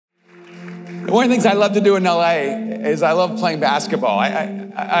One of the things I love to do in LA is I love playing basketball.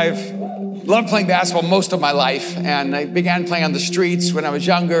 I've loved playing basketball most of my life, and I began playing on the streets when I was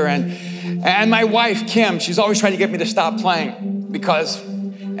younger. And my wife, Kim, she's always trying to get me to stop playing because,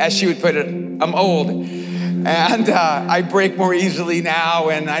 as she would put it, I'm old. And I break more easily now,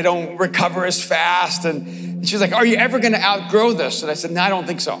 and I don't recover as fast. And she's like, are you ever going to outgrow this? And I said, no, I don't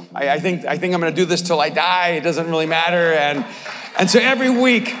think so. I think I'm going to do this till I die. It doesn't really matter. And so every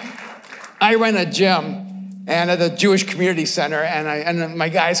week, I run a gym and at a Jewish community center, and my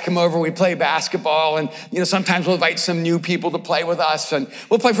guys come over, we play basketball, and sometimes we'll invite some new people to play with us, and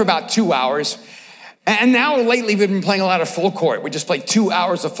we'll play for about 2 hours. And now lately we've been playing a lot of full court. We just play 2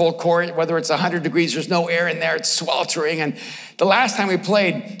 hours of full court, whether it's 100 degrees, there's no air in there, it's sweltering. And the last time we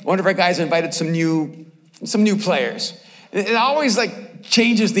played, one of our guys invited some new players. It always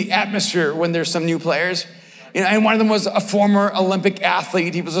changes the atmosphere when there's some new players. And one of them was a former Olympic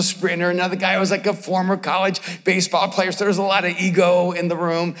athlete. He was a sprinter. Another guy was a former college baseball player. So there was a lot of ego in the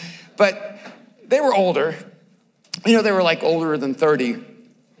room. But they were older. They were older than 30.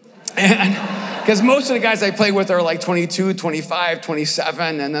 And because most of the guys I play with are 22, 25,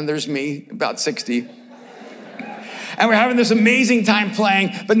 27. And then there's me, about 60. And we're having this amazing time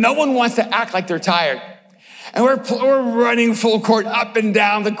playing, but no one wants to act like they're tired. And we're running full court up and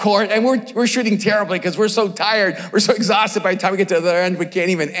down the court, and we're shooting terribly because we're so tired. We're so exhausted by the time we get to the other end, we can't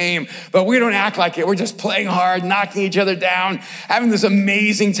even aim. But we don't act like it. We're just playing hard, knocking each other down, having this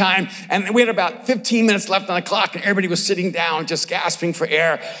amazing time. And we had about 15 minutes left on the clock, and everybody was sitting down, just gasping for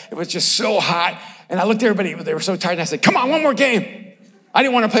air. It was just so hot. And I looked at everybody, they were so tired, and I said, come on, one more game. I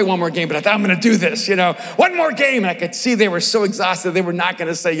didn't want to play one more game, but I thought I'm going to do this, one more game. And I could see they were so exhausted, they were not going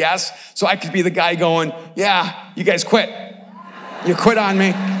to say yes. So I could be the guy going, yeah, you guys quit. You quit on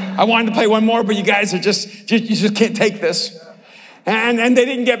me. I wanted to play one more, but you guys are you just can't take this. And they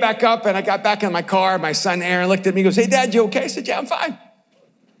didn't get back up, and I got back in my car. My son, Aaron, looked at me and goes, hey, Dad, you okay? I said, yeah, I'm fine.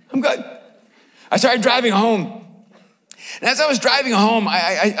 I'm good. I started driving home. And as I was driving home,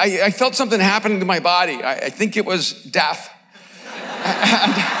 I felt something happening to my body. I think it was death.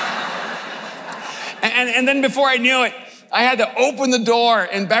 And then before I knew it, I had to open the door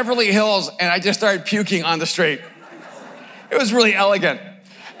in Beverly Hills, and I just started puking on the street. It was really elegant.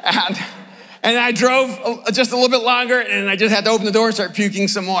 And I drove just a little bit longer, and I just had to open the door and start puking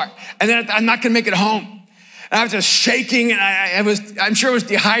some more. And then I'm not gonna make it home. And I was just shaking, and I'm sure I was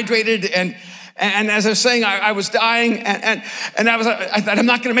dehydrated, and as I was saying, I was dying, and I thought, I'm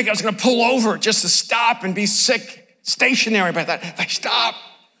not gonna make it. I was gonna pull over just to stop and be sick. Stationary, but I thought, if I stop,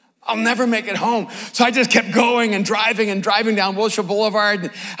 I'll never make it home. So I just kept going and driving down Wilshire Boulevard.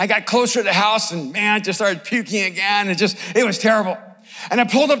 And I got closer to the house, and man, I just started puking again. It was terrible. And I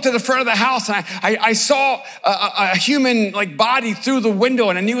pulled up to the front of the house, and I saw a human body through the window,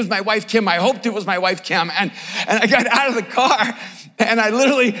 and I knew it was my wife, Kim. I hoped it was my wife, Kim. And I got out of the car, and I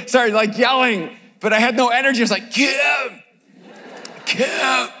literally started yelling, but I had no energy. I was like, Kim.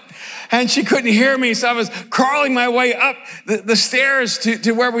 And she couldn't hear me, so I was crawling my way up the stairs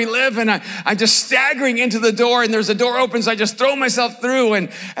to where we live, and I'm just staggering into the door, and there's a door open, so I just throw myself through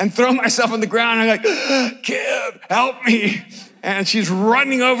and throw myself on the ground. I'm like, Kim, help me. And she's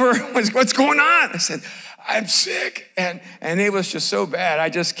running over, what's going on? I said, I'm sick. And it was just so bad. I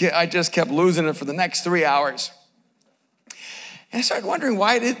just kept losing it for the next 3 hours. And I started wondering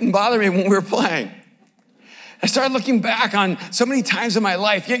why it didn't bother me when we were playing. I started looking back on so many times in my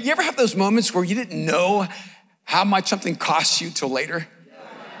life. You ever have those moments where you didn't know how much something costs you till later?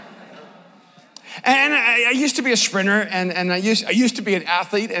 And I used to be a sprinter, and I used to be an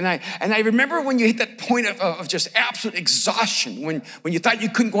athlete, and I remember when you hit that point of just absolute exhaustion, when you thought you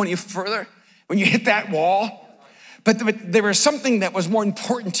couldn't go any further, when you hit that wall, but there was something that was more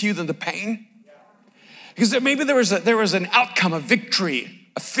important to you than the pain. Because maybe there was an outcome, a victory,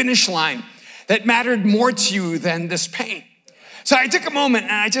 a finish line that mattered more to you than this pain. So I took a moment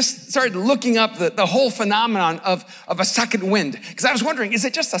and I just started looking up the whole phenomenon of a second wind. Because I was wondering, is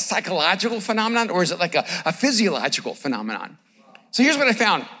it just a psychological phenomenon or is it a physiological phenomenon? So here's what I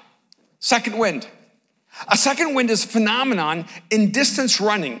found. Second wind. A second wind is a phenomenon in distance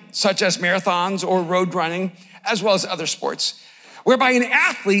running, such as marathons or road running, as well as other sports, whereby an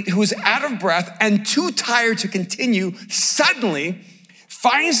athlete who is out of breath and too tired to continue suddenly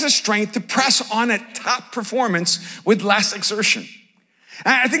finds the strength to press on at top performance with less exertion.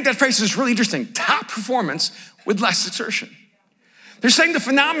 And I think that phrase is really interesting. Top performance with less exertion. They're saying the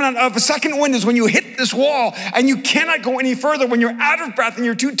phenomenon of a second wind is when you hit this wall and you cannot go any further, when you're out of breath and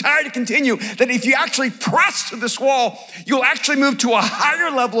you're too tired to continue, that if you actually press to this wall, you'll actually move to a higher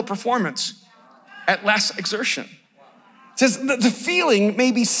level of performance at less exertion. says the feeling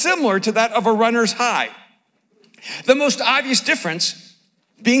may be similar to that of a runner's high. The most obvious difference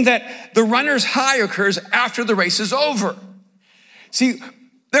being that the runner's high occurs after the race is over. See,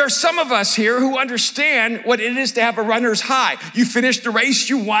 there are some of us here who understand what it is to have a runner's high. You finished the race,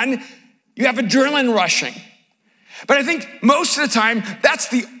 you won, you have adrenaline rushing. But I think most of the time, that's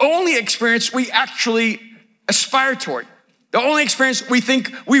the only experience we actually aspire toward. The only experience we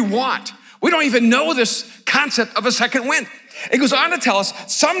think we want. We don't even know this concept of a second wind. It goes on to tell us,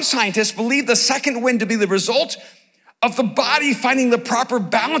 some scientists believe the second wind to be the result of the body finding the proper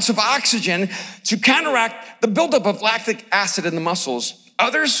balance of oxygen to counteract the buildup of lactic acid in the muscles.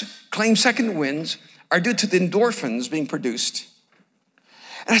 Others claim second winds are due to the endorphins being produced.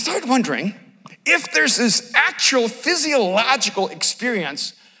 And I started wondering if there's this actual physiological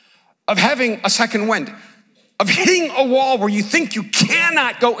experience of having a second wind, of hitting a wall where you think you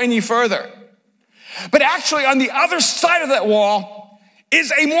cannot go any further. But actually on the other side of that wall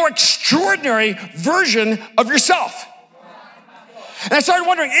is a more extraordinary version of yourself. And I started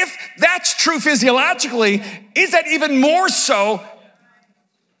wondering if that's true physiologically, is that even more so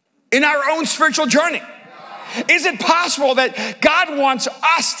in our own spiritual journey? Is it possible that God wants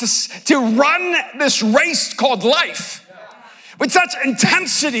us to run this race called life with such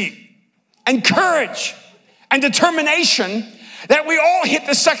intensity and courage and determination that we all hit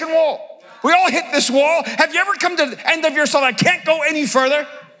the second wall? We all hit this wall. Have you ever come to the end of yourself? I can't go any further.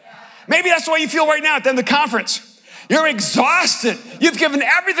 Maybe that's the way you feel right now at the end of the conference. You're exhausted. You've given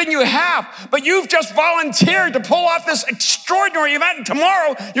everything you have, but you've just volunteered to pull off this extraordinary event, and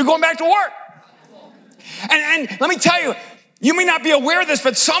tomorrow you're going back to work. And let me tell you, you may not be aware of this,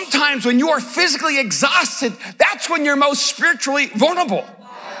 but sometimes when you are physically exhausted, that's when you're most spiritually vulnerable.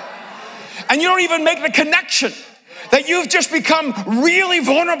 And you don't even make the connection that you've just become really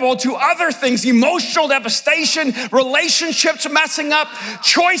vulnerable to other things, emotional devastation, relationships messing up,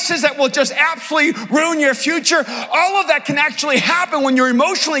 choices that will just absolutely ruin your future. All of that can actually happen when you're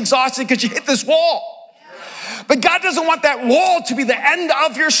emotionally exhausted because you hit this wall. But God doesn't want that wall to be the end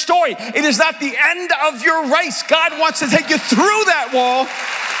of your story. It is not the end of your race. God wants to take you through that wall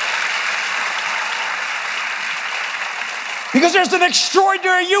because there's an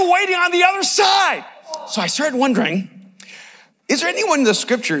extraordinary you waiting on the other side. So I started wondering, is there anyone in the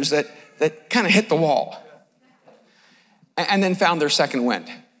scriptures that kind of hit the wall and then found their second wind?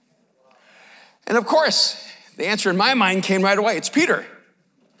 And of course, the answer in my mind came right away. It's Peter.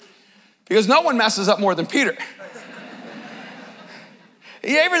 Because no one messes up more than Peter.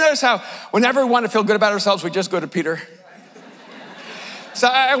 You ever notice how whenever we want to feel good about ourselves, we just go to Peter? So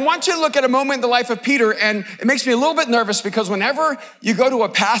I want you to look at a moment in the life of Peter, and it makes me a little bit nervous because whenever you go to a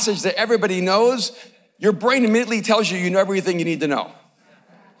passage that everybody knows, your brain immediately tells you know everything you need to know.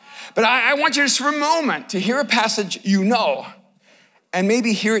 But I want you just for a moment to hear a passage you know, and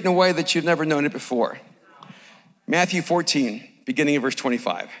maybe hear it in a way that you've never known it before. Matthew 14, beginning of verse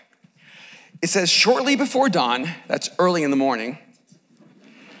 25. It says, shortly before dawn, that's early in the morning,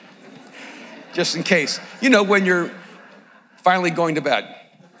 just in case, when you're finally going to bed.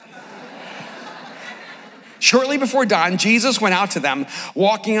 Shortly before dawn, Jesus went out to them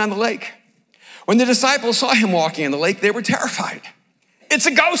walking on the lake. When the disciples saw him walking on the lake, they were terrified. It's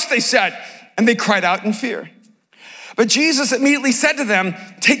a ghost, they said, and they cried out in fear. But Jesus immediately said to them,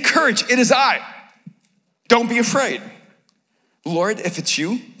 take courage, it is I. Don't be afraid. Lord, if it's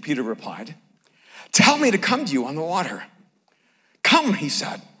you, Peter replied, tell me to come to you on the water. Come, he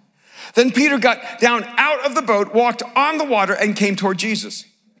said. Then Peter got down out of the boat, walked on the water, and came toward Jesus.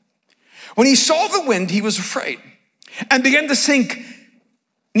 When he saw the wind, he was afraid and began to sink.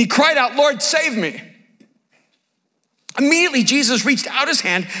 And he cried out, Lord, save me. Immediately, Jesus reached out his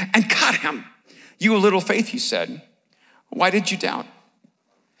hand and caught him. You of little faith, he said, why did you doubt?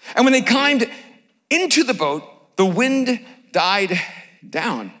 And when they climbed into the boat, the wind died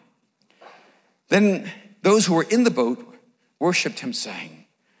down. Then those who were in the boat worshiped him, saying,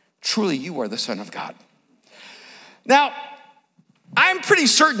 truly, you are the Son of God. Now, I'm pretty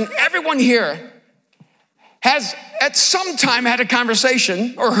certain everyone here has at some time had a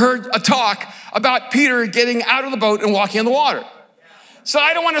conversation or heard a talk about Peter getting out of the boat and walking on the water. So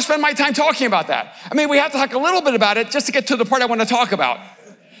I don't want to spend my time talking about that. I mean, we have to talk a little bit about it just to get to the part I want to talk about.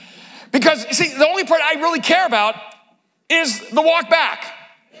 Because, see, the only part I really care about is the walk back.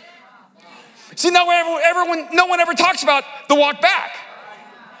 See, no one ever talks about the walk back.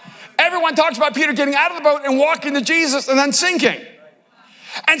 Everyone talks about Peter getting out of the boat and walking to Jesus and then sinking.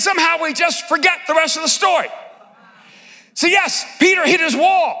 And somehow we just forget the rest of the story. So yes, Peter hit his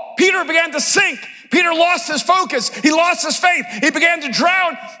wall. Peter began to sink. Peter lost his focus. He lost his faith. He began to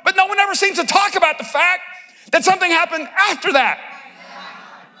drown. But no one ever seems to talk about the fact that something happened after that.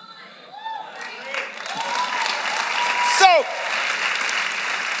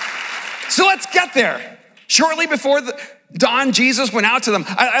 So let's get there. Shortly before dawn, Jesus went out to them.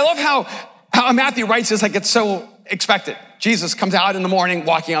 I love how Matthew writes this like it's so expected. Jesus comes out in the morning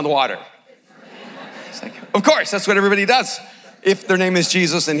walking on the water. It's like, of course, that's what everybody does if their name is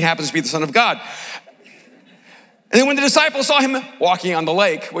Jesus and he happens to be the Son of God. And then when the disciples saw him walking on the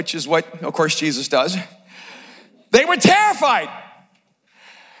lake, which is what, of course, Jesus does, they were terrified.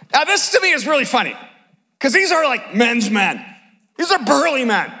 Now, this to me is really funny because these are like men's men. These are burly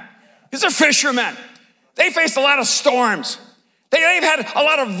men. These are fishermen. They faced a lot of storms. They've had a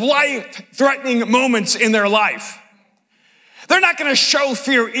lot of life-threatening moments in their life. They're not going to show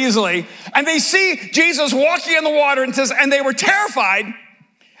fear easily. And they see Jesus walking in the water and says, and they were terrified.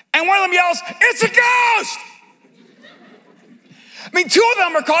 And one of them yells, "It's a ghost!" I mean, two of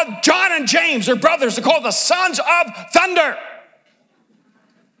them are called John and James. They're brothers. They're called the sons of thunder.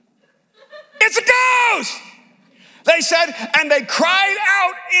 It's a ghost! They said, and they cried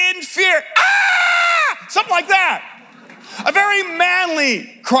out in fear. Ah! Something like that. A very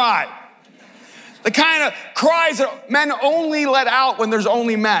manly cry. The kind of cries that men only let out when there's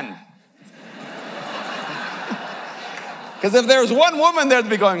only men. Because if there's one woman there, they'd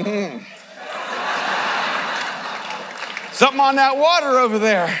be going, something on that water over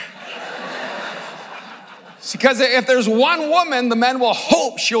there. Because if there's one woman, the men will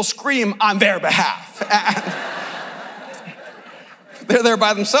hope she'll scream on their behalf. And they're there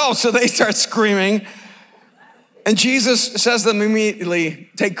by themselves, so they start screaming. And Jesus says to them immediately,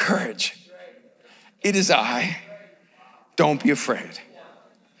 take courage. It is I. Don't be afraid.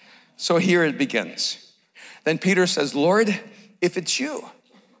 So here it begins. Then Peter says, Lord, if it's you,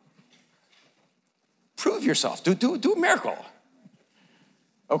 prove yourself. Do a miracle.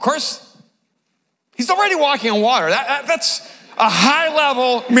 Of course, he's already walking on water. That's a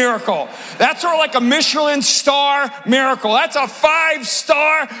high-level miracle. That's sort of like a Michelin star miracle. That's a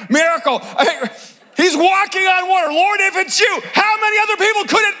 5-star miracle. I mean, he's walking on water. Lord, if it's you, how many other people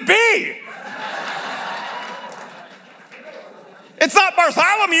could it be? It's not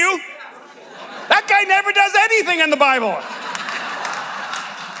Bartholomew. That guy never does anything in the Bible.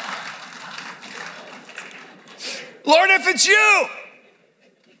 Lord, if it's you,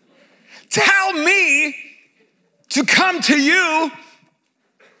 tell me to come to you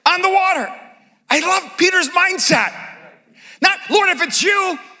on the water. I love Peter's mindset. Not, Lord, if it's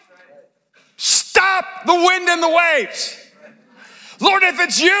you, stop the wind and the waves. Lord, if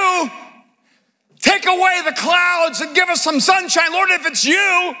it's you, take away the clouds and give us some sunshine. Lord, if it's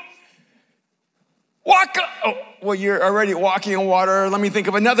you, well, you're already walking on water. Let me think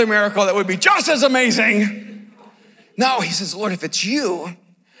of another miracle that would be just as amazing. No, he says, Lord, if it's you,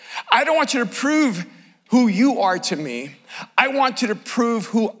 I don't want you to prove who you are to me. I want you to prove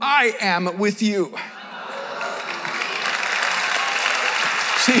who I am with you.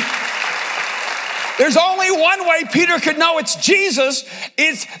 See, there's only one way Peter could know it's Jesus,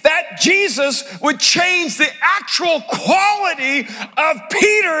 is that Jesus would change the actual quality of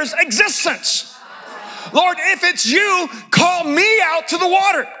Peter's existence. Lord, if it's you, call me out to the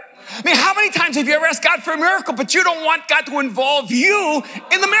water. I mean, how many times have you ever asked God for a miracle, but you don't want God to involve you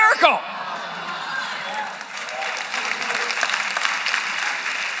in the miracle?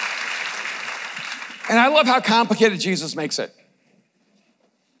 And I love how complicated Jesus makes it.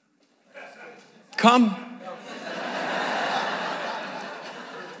 Come.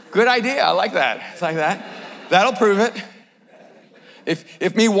 Good idea. I like that. It's like that. That'll prove it.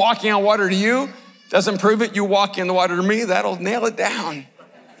 If me walking on water to you doesn't prove it, you walk in the water to me, that'll nail it down.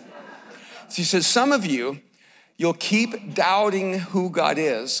 So he says, some of you, you'll keep doubting who God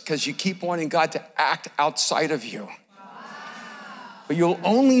is because you keep wanting God to act outside of you. But you'll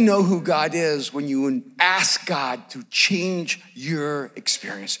only know who God is when you ask God to change your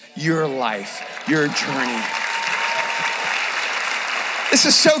experience, your life, your journey. This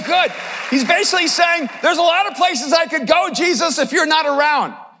is so good. He's basically saying, there's a lot of places I could go, Jesus, if you're not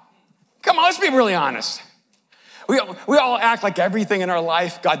around. Come on, let's be really honest. We all act like everything in our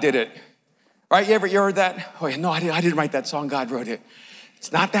life, God did it. Right? You heard that? Oh, yeah, no, I didn't write that song. God wrote it.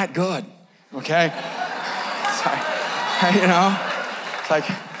 It's not that good, okay? Sorry. You know? It's like,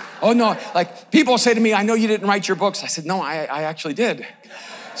 oh, no. Like, people say to me, I know you didn't write your books. I said, no, I actually did.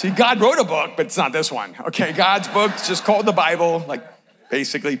 See, God wrote a book, but it's not this one, okay? God's book's just called the Bible, like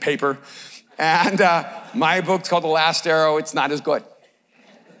basically paper. And my book's called The Last Arrow. It's not as good.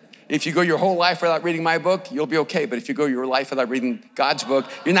 If you go your whole life without reading my book, you'll be okay. But if you go your life without reading God's book,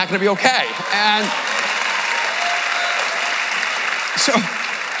 you're not going to be okay. And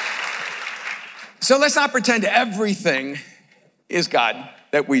so So let's not pretend everything is God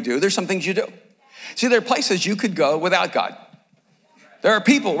that we do. There's some things you do. See, there are places you could go without God. There are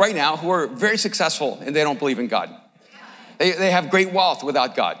people right now who are very successful and they don't believe in God. They have great wealth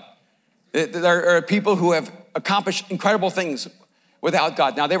without God. There are people who have accomplished incredible things without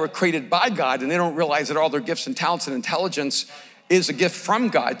God. Now, they were created by God and they don't realize that all their gifts and talents and intelligence is a gift from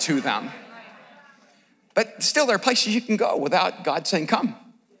God to them. But still, there are places you can go without God saying, come.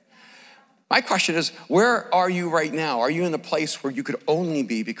 My question is, where are you right now? Are you in a place where you could only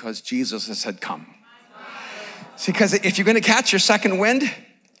be because Jesus has said, come? See, because if you're gonna catch your second wind,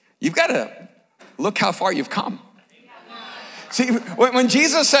 you've gotta look how far you've come. See, when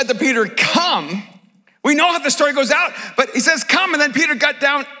Jesus said to Peter, come, we know how the story goes out, but he says, come, and then Peter got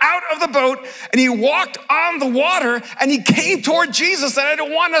down out of the boat and he walked on the water and he came toward Jesus. And I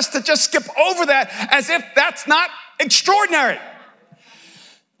don't want us to just skip over that as if that's not extraordinary.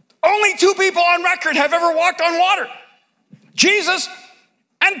 Only two people on record have ever walked on water, Jesus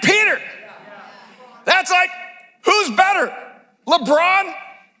and Peter. That's like, who's better, LeBron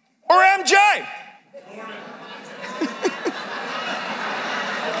or MJ?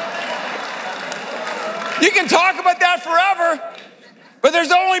 You can talk about that forever, but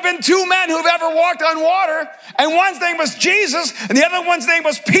there's only been two men who've ever walked on water, and one's name was Jesus, and the other one's name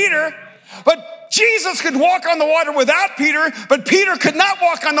was Peter. But Jesus could walk on the water without Peter, but Peter could not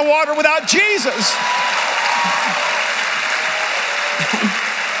walk on the water without Jesus.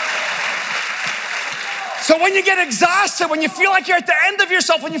 So when you get exhausted, when you feel like you're at the end of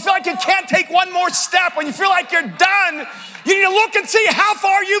yourself, when you feel like you can't take one more step, when you feel like you're done, you need to look and see how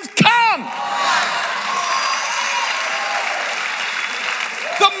far you've come.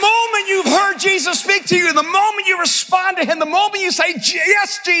 The moment you've heard Jesus speak to you, the moment you respond to him, the moment you say,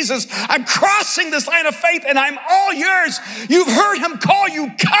 yes, Jesus, I'm crossing this line of faith and I'm all yours, you've heard him call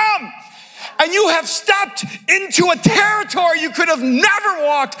you, come. And you have stepped into a territory you could have never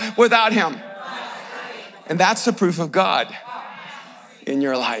walked without him. And that's the proof of God in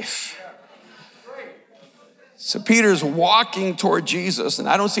your life. So Peter's walking toward Jesus, and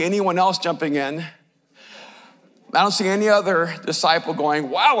I don't see anyone else jumping in. I don't see any other disciple going,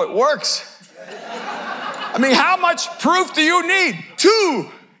 wow, it works. I mean, how much proof do you need? Two,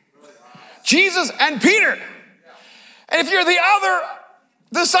 Jesus and Peter. And if you're the other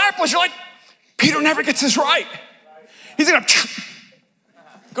disciples, you're like, Peter never gets this right. He's gonna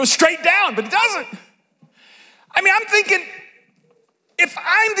go straight down, but he doesn't. I mean, I'm thinking, if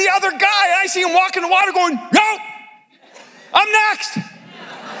I'm the other guy and I see him walking in the water going, no, I'm next.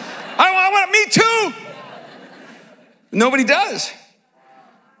 I want me too. Nobody does.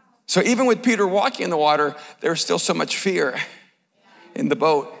 So even with Peter walking in the water, there was still so much fear in the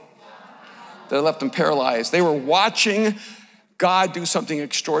boat that left them paralyzed. They were watching God do something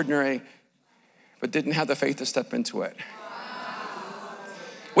extraordinary, but didn't have the faith to step into it.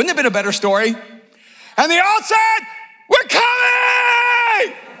 Wouldn't it have been a better story? And they all said, we're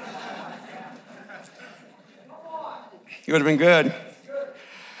coming! It would have been good.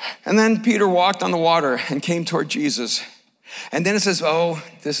 And then Peter walked on the water and came toward Jesus. And then it says, oh,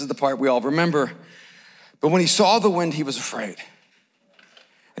 this is the part we all remember. But when he saw the wind, he was afraid.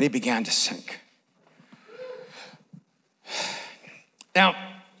 And he began to sink. Now,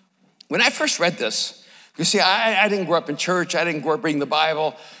 when I first read this, you see, I didn't grow up in church. I didn't grow up reading the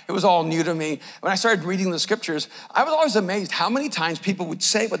Bible. It was all new to me. When I started reading the scriptures, I was always amazed how many times people would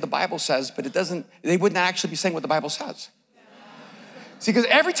say what the Bible says, but they wouldn't actually be saying what the Bible says. See, because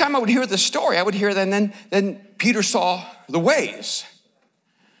every time I would hear the story, I would hear that, and then Peter saw the waves,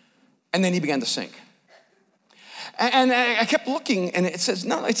 and then he began to sink. And I kept looking, and it says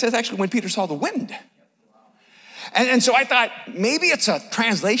actually when Peter saw the wind. And so I thought, maybe it's a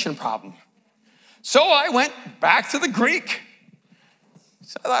translation problem. So I went back to the Greek.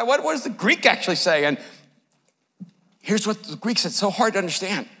 So I thought, what does the Greek actually say? And here's what the Greek said, it's so hard to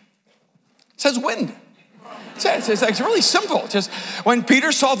understand. It says wind. It's really simple. Just when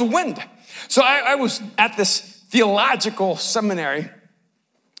Peter saw the wind. So I was at this theological seminary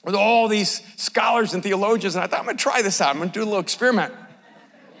with all these scholars and theologians, and I thought, I'm gonna try this out. I'm gonna do a little experiment.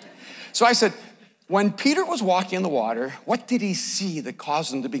 So I said, when Peter was walking in the water, what did he see that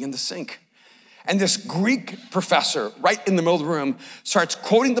caused him to begin to sink? And this Greek professor, right in the middle of the room, starts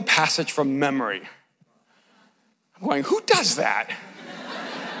quoting the passage from memory. I'm going, who does that?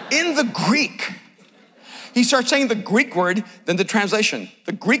 In the Greek. He starts saying the Greek word, then the translation.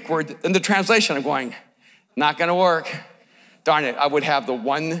 The Greek word, then the translation. I'm going, not gonna work. Darn it, I would have the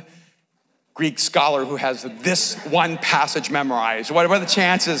one Greek scholar who has this one passage memorized. What are the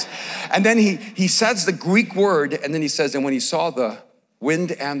chances? And then he says the Greek word, and then he says, and when he saw the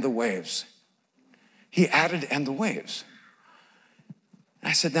wind and the waves. He added, and the waves. And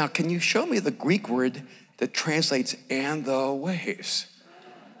I said, now, can you show me the Greek word that translates, and the waves?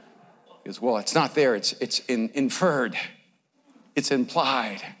 He goes, well, it's not there. It's inferred. It's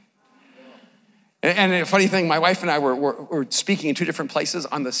implied. And a funny thing, my wife and I were speaking in two different places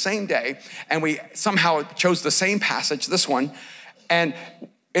on the same day, and we somehow chose the same passage, this one, and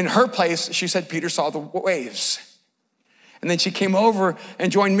in her place, she said Peter saw the waves. And then she came over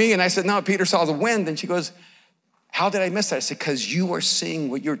and joined me, and I said, no, Peter saw the wind. And she goes, how did I miss that? I said, because you are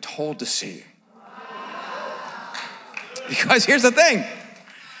seeing what you're told to see. Because here's the thing,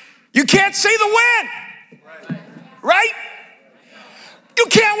 you can't see the wind, right? You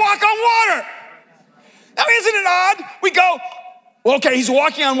can't walk on water. Now, isn't it odd? We go, well, okay, he's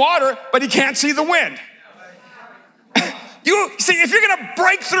walking on water, but he can't see the wind. You see, if you're gonna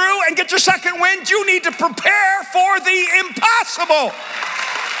break through and get your second wind, you need to prepare for the impossible.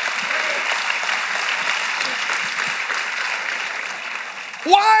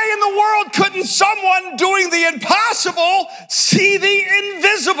 Why in the world couldn't someone doing the impossible see the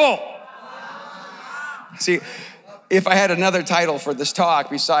invisible? See, if I had another title for this talk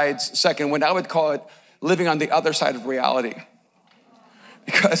besides second wind, I would call it living on the other side of reality.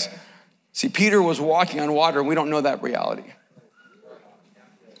 Because, see, Peter was walking on water, and we don't know that reality.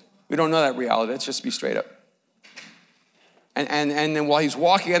 We don't know that reality. Let's just be straight up. And then while he's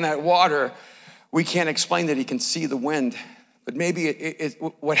walking on that water, we can't explain that he can see the wind. But maybe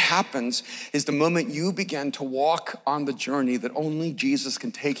what happens is the moment you begin to walk on the journey that only Jesus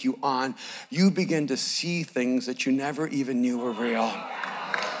can take you on, you begin to see things that you never even knew were real.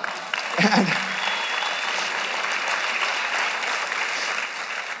 And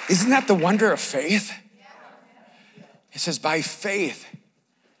isn't that the wonder of faith? It says by faith,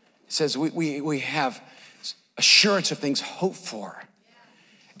 it says we have assurance of things hoped for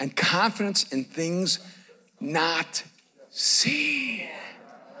and confidence in things not seen.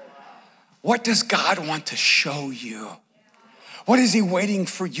 What does God want to show you? What is he waiting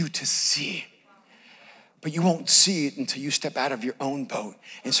for you to see? But you won't see it until you step out of your own boat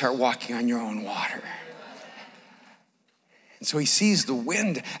and start walking on your own water. And so he sees the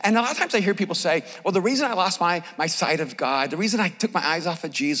wind. And a lot of times I hear people say, well, the reason I lost my sight of God, the reason I took my eyes off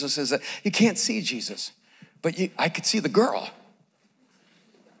of Jesus is that you can't see Jesus, but I could see the girl.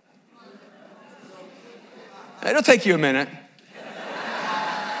 It'll take you a minute.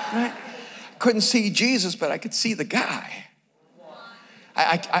 Right? Couldn't see Jesus, but I could see the guy.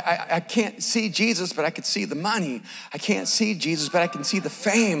 I can't see Jesus, but I could see the money. I can't see Jesus, but I can see the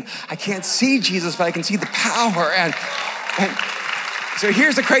fame. I can't see Jesus, but I can see the power. And so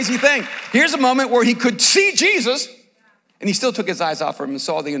here's the crazy thing. Here's a moment where he could see Jesus, and he still took his eyes off him and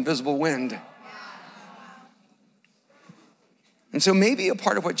saw the invisible wind. And so maybe a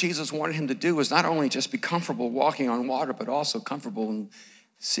part of what Jesus wanted him to do was not only just be comfortable walking on water, but also comfortable in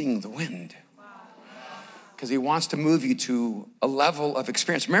seeing the wind. Because he wants to move you to a level of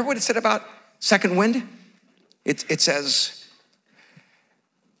experience. Remember what it said about second wind? It says,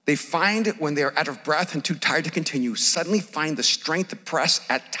 they find when they're out of breath and too tired to continue, suddenly find the strength to press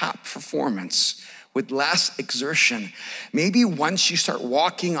at top performance with less exertion. Maybe once you start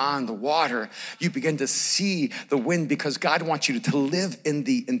walking on the water, you begin to see the wind because God wants you to live in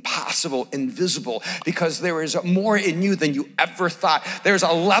the impossible, invisible, because there is more in you than you ever thought. There's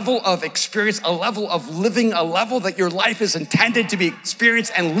a level of experience, a level of living, a level that your life is intended to be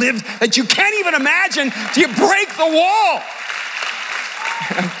experienced and lived that you can't even imagine till you break the wall.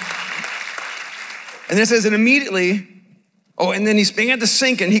 And it says, and immediately, and then he began to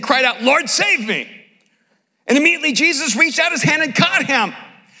sink and he cried out, Lord, save me. And immediately Jesus reached out his hand and caught him.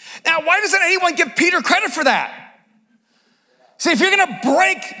 Now, why doesn't anyone give Peter credit for that? See, if you're gonna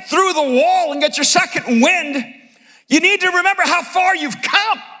break through the wall and get your second wind, you need to remember how far you've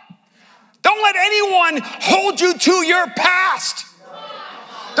come. Don't let anyone hold you to your past.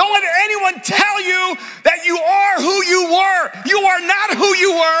 Don't let anyone tell you that you are who you were. You are not who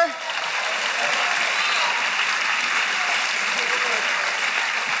you were.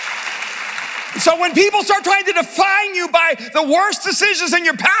 So when people start trying to define you by the worst decisions in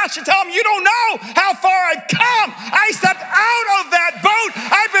your past, you tell them, you don't know how far I've come. I stepped out of that boat.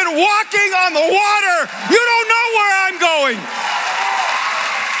 I've been walking on the water. You don't know where I'm going.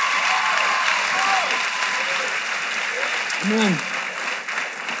 Amen.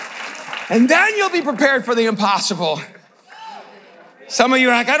 And then you'll be prepared for the impossible. Some of you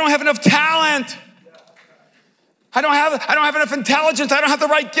are like, I don't have enough talent. I don't have enough intelligence. I don't have the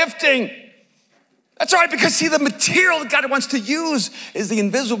right gifting. That's all right, because see, the material that God wants to use is the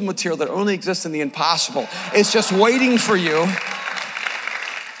invisible material that only exists in the impossible. It's just waiting for you.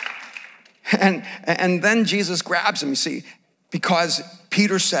 And then Jesus grabs him, you see, because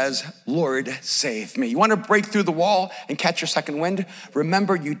Peter says, Lord, save me. You want to break through the wall and catch your second wind?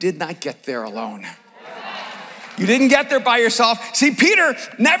 Remember, you did not get there alone. You didn't get there by yourself. See, Peter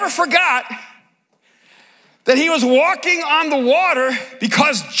never forgot that he was walking on the water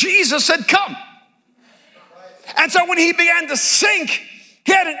because Jesus said, come. And so when he began to sink,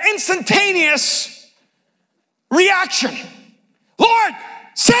 he had an instantaneous reaction. Lord,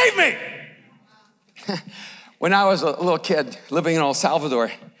 save me. When I was a little kid living in El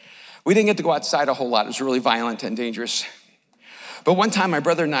Salvador, we didn't get to go outside a whole lot. It was really violent and dangerous. But one time, my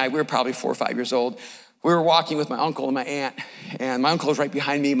brother and I, we were probably 4 or 5 years old. We were walking with my uncle and my aunt, and my uncle was right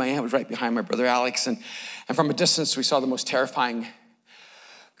behind me. My aunt was right behind my brother Alex. And from a distance, we saw the most terrifying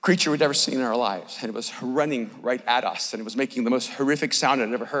creature we'd ever seen in our lives. And it was running right at us, and it was making the most horrific sound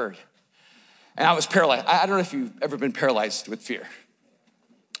I'd ever heard. And I was paralyzed. I don't know if you've ever been paralyzed with fear.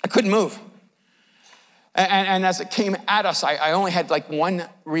 I couldn't move. And as it came at us, I only had like one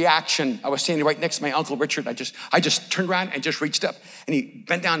reaction. I was standing right next to my Uncle Richard. I just turned around and just reached up, and he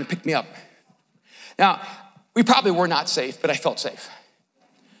bent down and picked me up. Now, we probably were not safe, but I felt safe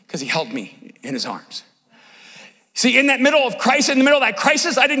because he held me in his arms. See, in that middle of that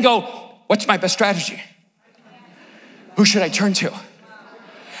crisis, I didn't go, what's my best strategy? Who should I turn to?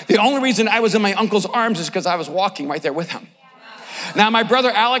 The only reason I was in my uncle's arms is because I was walking right there with him. Now, my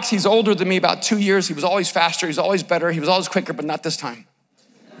brother Alex, he's older than me about 2 years. He was always faster. He was always better. He was always quicker, but not this time.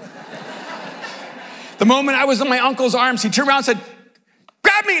 The moment I was in my uncle's arms, he turned around and said,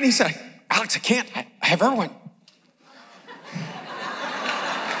 grab me. And he said, Alex, I can't. I have Erwin.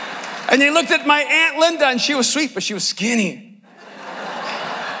 And he looked at my Aunt Linda, and she was sweet, but she was skinny.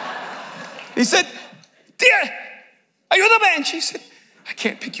 He said, dear, ayúdame. And she said, I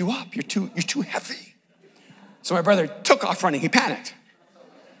can't pick you up. You're too heavy. So my brother took off running. He panicked.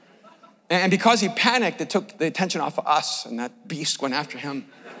 And because he panicked, it took the attention off of us, and that beast went after him.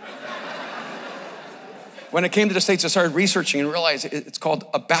 When it came to the States, I started researching and realized it's called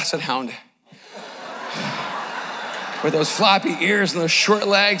a basset hound. With those floppy ears and those short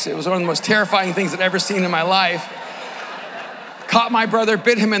legs, it was one of the most terrifying things I'd ever seen in my life. Caught my brother,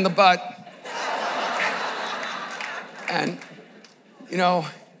 bit him in the butt. And, you know,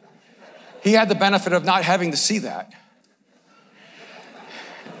 he had the benefit of not having to see that,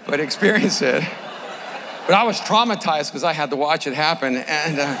 but experienced it. But I was traumatized because I had to watch it happen.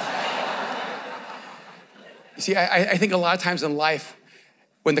 And you see, I think a lot of times in life,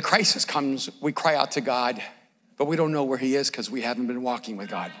 when the crisis comes, we cry out to God, but we don't know where he is because we haven't been walking with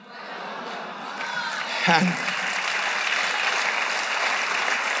God.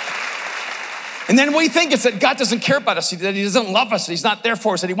 And then we think it's that God doesn't care about us, that he doesn't love us, that he's not there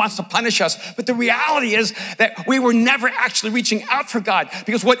for us, that he wants to punish us. But the reality is that we were never actually reaching out for God,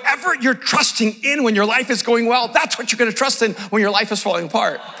 because whatever you're trusting in when your life is going well, that's what you're going to trust in when your life is falling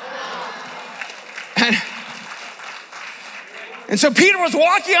apart. And so Peter was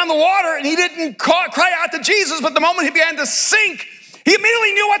walking on the water, and he didn't cry out to Jesus, but the moment he began to sink, he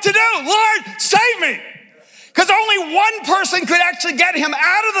immediately knew what to do. Lord, save me. Because only one person could actually get him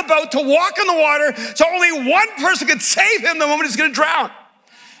out of the boat to walk on the water, so only one person could save him the moment he's gonna drown.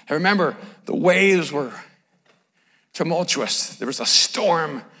 And remember, the waves were tumultuous. There was a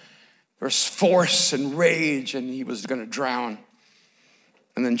storm, there was force and rage, and he was gonna drown.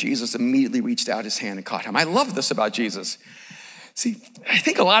 And then Jesus immediately reached out his hand and caught him. I love this about Jesus. See, I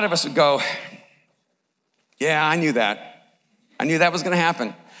think a lot of us would go, yeah, I knew that. I knew that was gonna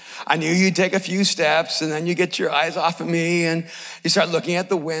happen. I knew you'd take a few steps, and then you get your eyes off of me, and you start looking at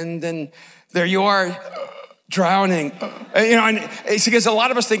the wind, and there you are, drowning. You know, and it's because a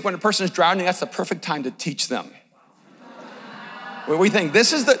lot of us think when a person is drowning, that's the perfect time to teach them. Well, we think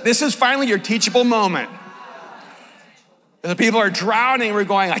this is finally your teachable moment. The people are drowning, we're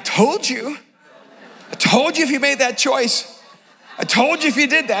going, I told you if you made that choice. I told you if you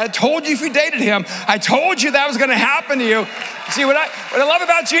did that. I told you if you dated him. I told you that was going to happen to you. See, what I love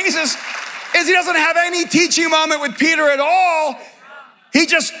about Jesus is he doesn't have any teaching moment with Peter at all. He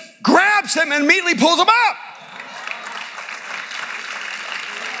just grabs him and immediately pulls him up.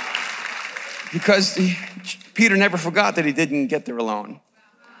 Because Peter never forgot that he didn't get there alone.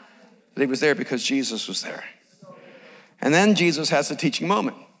 That he was there because Jesus was there. And then Jesus has the teaching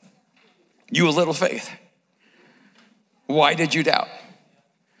moment. You of little faith. Why did you doubt?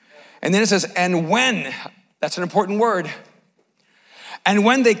 And then it says, and when, that's an important word. And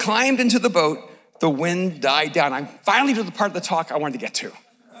when they climbed into the boat, the wind died down. I'm finally to the part of the talk I wanted to get to.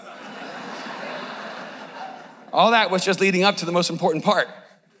 All that was just leading up to the most important part.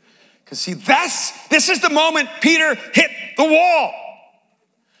 Because see, this is the moment Peter hit the wall.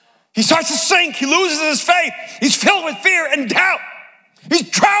 He starts to sink. He loses his faith. He's filled with fear and doubt. He's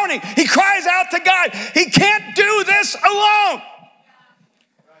drowning. He cries out to God. He can't do this alone.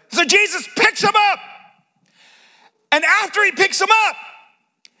 So Jesus picks him up. And after he picks him up,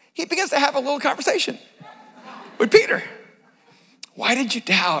 he begins to have a little conversation with Peter. Why did you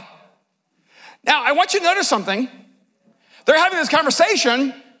doubt? Now, I want you to notice something. They're having this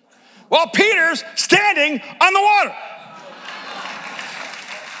conversation while Peter's standing on the water.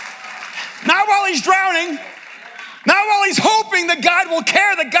 Not while he's drowning, not while he's hoping that God will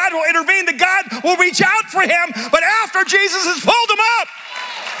care, that God will intervene, that God will reach out for him, but after Jesus has pulled him up.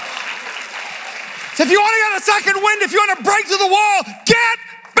 So if you want to get a second wind, if you want to break through the wall, get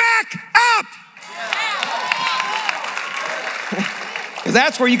back up. Because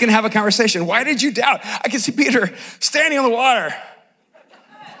that's where you can have a conversation. Why did you doubt? I can see Peter standing on the water.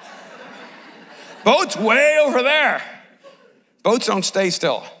 Boat's way over there. Boats don't stay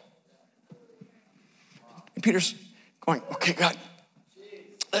still. And Peter's going, okay, God,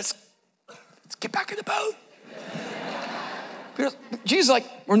 let's get back in the boat. Jesus is like,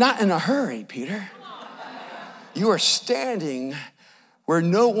 we're not in a hurry, Peter. You are standing where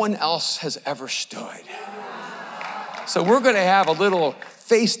no one else has ever stood. So we're going to have a little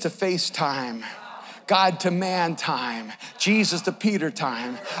face-to-face time, God to man time, Jesus to Peter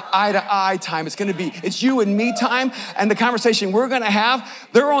time, eye to eye time. It's you and me time. And the conversation we're going to have,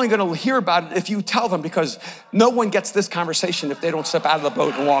 they're only going to hear about it if you tell them, because no one gets this conversation if they don't step out of the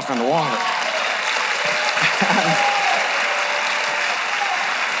boat and walk on the water.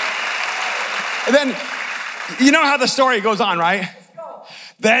 And then, you know how the story goes on, right?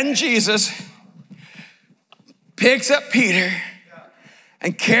 Then Jesus picks up Peter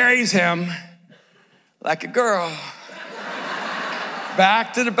and carries him like a girl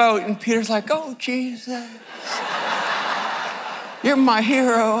back to the boat. And Peter's like, oh, Jesus, you're my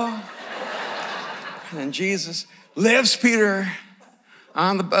hero. And then Jesus lifts Peter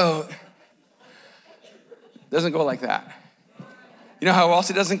on the boat. Doesn't go like that. You know how else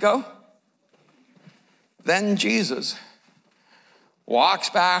it doesn't go? Then Jesus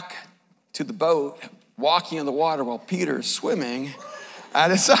walks back to the boat, walking in the water while Peter's swimming at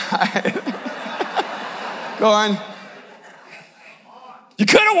his side. Going, you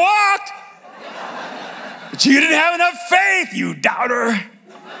could have walked, but you didn't have enough faith, you doubter.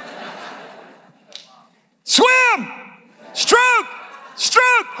 Swim, stroke,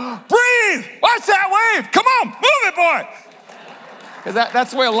 breathe. Watch that wave. Come on, move it, boy. Because that's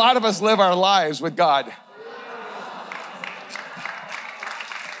the way a lot of us live our lives with God.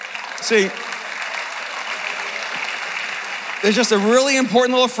 See, there's just a really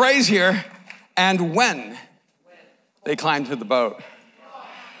important little phrase here. And when they climbed to the boat.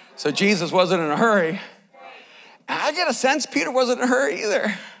 So Jesus wasn't in a hurry. And I get a sense Peter wasn't in a hurry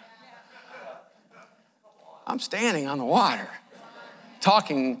either. I'm standing on the water,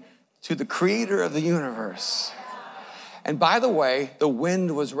 talking to the creator of the universe. And by the way, the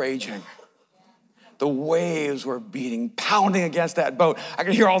wind was raging. The waves were beating, pounding against that boat. I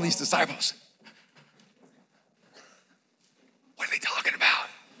could hear all these disciples. What are they talking about?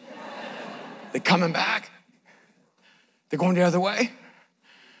 They coming back? They're going the other way?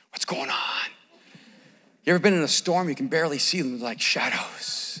 What's going on? You ever been in a storm? You can barely see them, like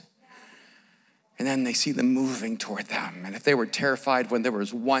shadows. And then they see them moving toward them. And if they were terrified when there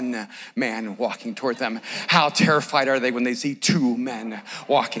was one man walking toward them, how terrified are they when they see two men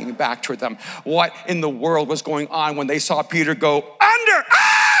walking back toward them? What in the world was going on when they saw Peter go under?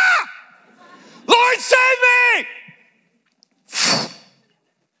 Ah! Lord, save me!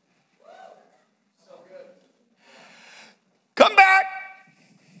 Come back.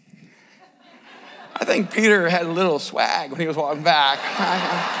 I think Peter had a little swag when he was walking back.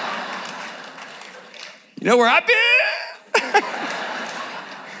 You know where I've been?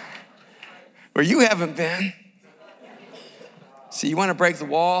 Where you haven't been. See, you want to break the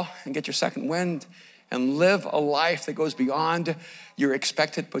wall and get your second wind and live a life that goes beyond your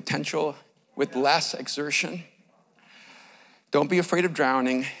expected potential with less exertion. Don't be afraid of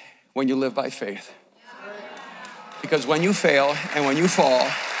drowning when you live by faith. Because when you fail and when you fall,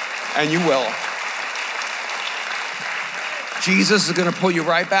 and you will, Jesus is going to pull you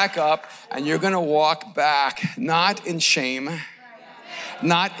right back up, and you're going to walk back, not in shame,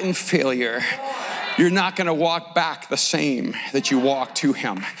 not in failure. You're not going to walk back the same that you walked to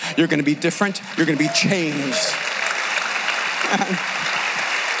him. You're going to be different. You're going to be changed.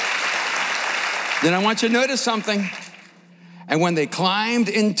 Then I want you to notice something. And when they climbed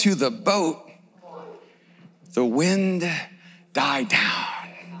into the boat, the wind died down.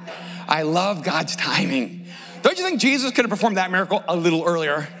 I love God's timing. Don't you think Jesus could have performed that miracle a little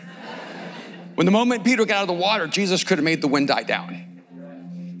earlier? When the moment Peter got out of the water, Jesus could have made the wind die down,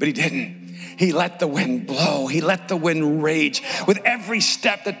 but he didn't. He let the wind blow. He let the wind rage. With every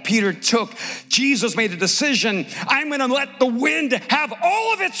step that Peter took, Jesus made a decision. I'm going to let the wind have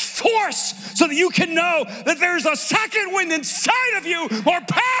all of its force so that you can know that there's a second wind inside of you more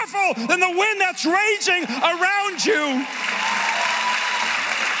powerful than the wind that's raging around you.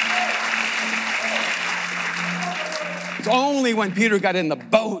 It's only when Peter got in the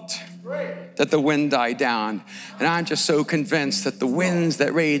boat that the wind died down. And I'm just so convinced that the winds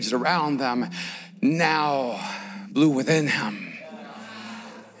that raged around them now blew within him.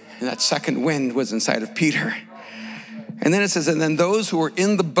 And that second wind was inside of Peter. And then it says, and then those who were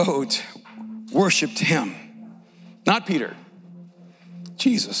in the boat worshiped him. Not Peter,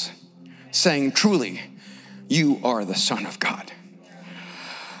 Jesus, saying, truly, you are the Son of God.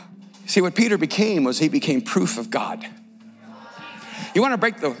 See, what Peter became was he became proof of God. You want to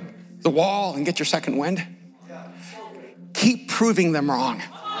break the wall and get your second wind? Keep proving them wrong.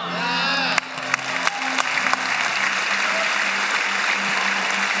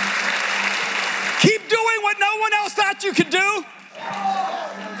 Keep doing what no one else thought you could do.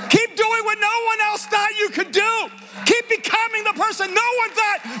 Keep doing what no one else thought you could do. Keep becoming the person no one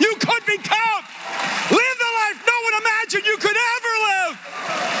thought you could become. Live the life no one imagined you could ever live.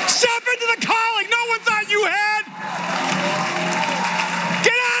 Step into the calling no one thought you had.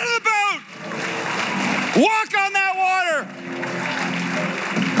 Get out of the boat. Walk on that water.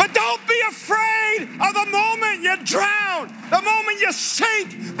 But don't be afraid of the moment you drown, the moment you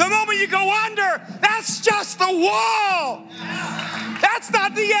sink, the moment you go under. That's just the wall. That's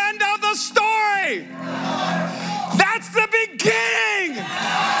not the end of the story. That's the beginning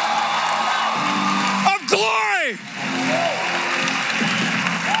of glory.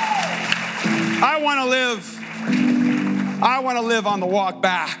 I want to live on the walk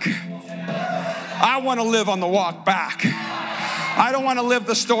back. I want to live on the walk back. I don't want to live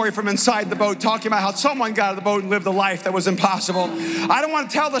the story from inside the boat, talking about how someone got out of the boat and lived a life that was impossible. I don't want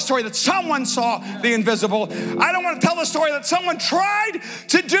to tell the story that someone saw the invisible. I don't want to tell the story that someone tried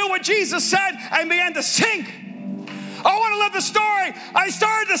to do what Jesus said and began to sink. I want to live the story. I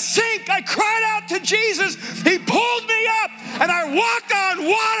started to sink. I cried out to Jesus. He pulled me up and I walked on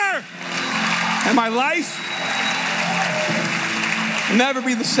water. And my life will never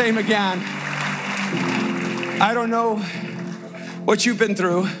be the same again. I don't know what you've been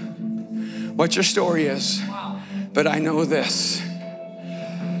through, what your story is, but I know this.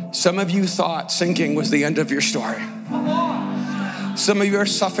 Some of you thought sinking was the end of your story. Some of you are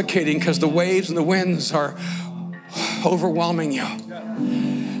suffocating because the waves and the winds are overwhelming you.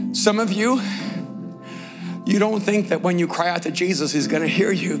 Some of you, you don't think that when you cry out to Jesus, he's going to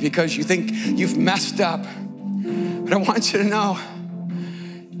hear you because you think you've messed up. But I want you to know,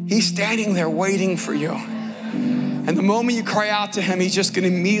 he's standing there waiting for you. And the moment you cry out to him, he's just going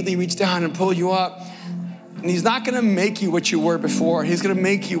to immediately reach down and pull you up. And he's not going to make you what you were before. He's going to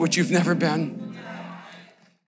make you what you've never been.